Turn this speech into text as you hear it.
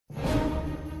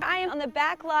am on the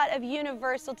back lot of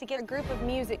Universal to get a group of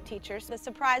music teachers, the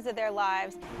surprise of their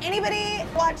lives. Anybody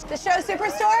watch the show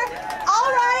Superstore?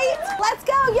 All right, let's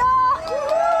go, y'all.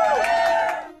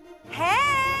 Hey.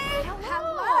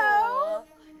 Hello.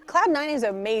 Cloud9 is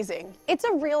amazing. It's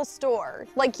a real store.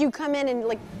 Like, you come in and,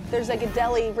 like, there's like a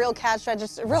deli, real cash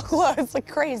register, real close, like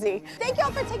crazy. Thank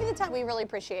y'all for taking the time. We really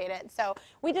appreciate it. So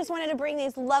we just wanted to bring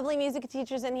these lovely music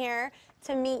teachers in here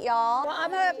to meet y'all. Well,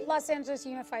 I'm a Los Angeles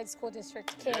Unified School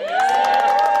District kid. Yeah.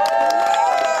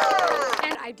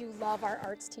 And I do love our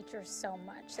arts teachers so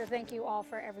much. So thank you all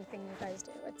for everything you guys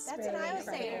do. It's That's really what I was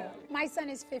incredible. saying. My son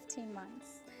is 15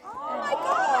 months. Oh my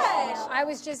gosh! I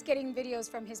was just getting videos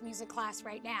from his music class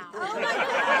right now. Oh my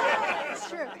gosh! It's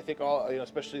true. I think all,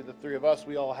 especially the three of us,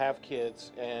 we all have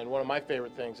kids, and one of my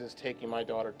favorite things is taking my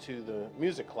daughter to the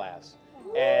music class.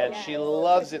 And she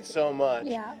loves it so much.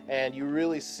 Yeah. And you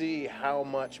really see how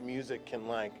much music can,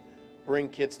 like, bring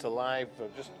kids to life,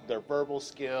 just their verbal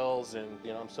skills, and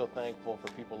I'm so thankful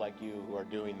for people like you who are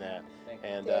doing that.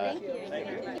 And thank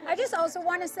you. I just also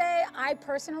want to say, I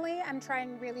personally am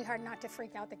trying really hard not to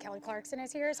freak out that Kelly Clarkson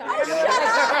is here. So I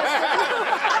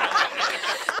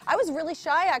was really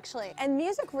shy, actually, and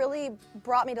music really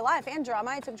brought me to life, and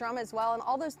drama. I took drama as well, and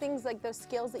all those things, like those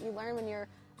skills that you learn when you're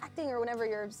acting or whenever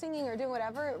you're singing or doing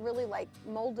whatever, it really, like,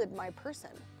 molded my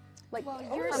person. Like,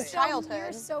 from childhood.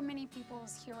 You're so many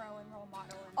people's hero and role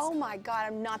model. And oh my God,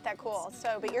 I'm not that cool,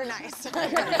 but you're nice.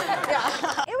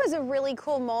 Yeah. It was a really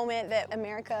cool moment that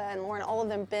America and Lauren, all of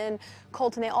them, Ben,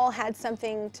 Colton, they all had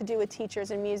something to do with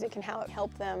teachers and music and how it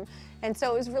helped them. And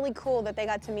so it was really cool that they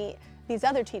got to meet these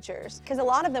other teachers, because a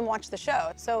lot of them watched the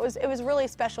show. So it was really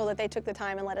special that they took the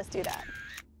time and let us do that.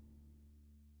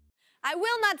 I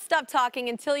will not stop talking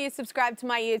until you subscribe to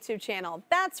my YouTube channel.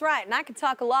 That's right, and I can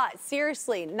talk a lot.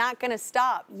 Seriously, not gonna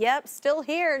stop. Yep, still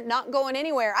here, not going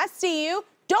anywhere. I see you.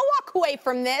 Don't walk away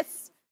from this.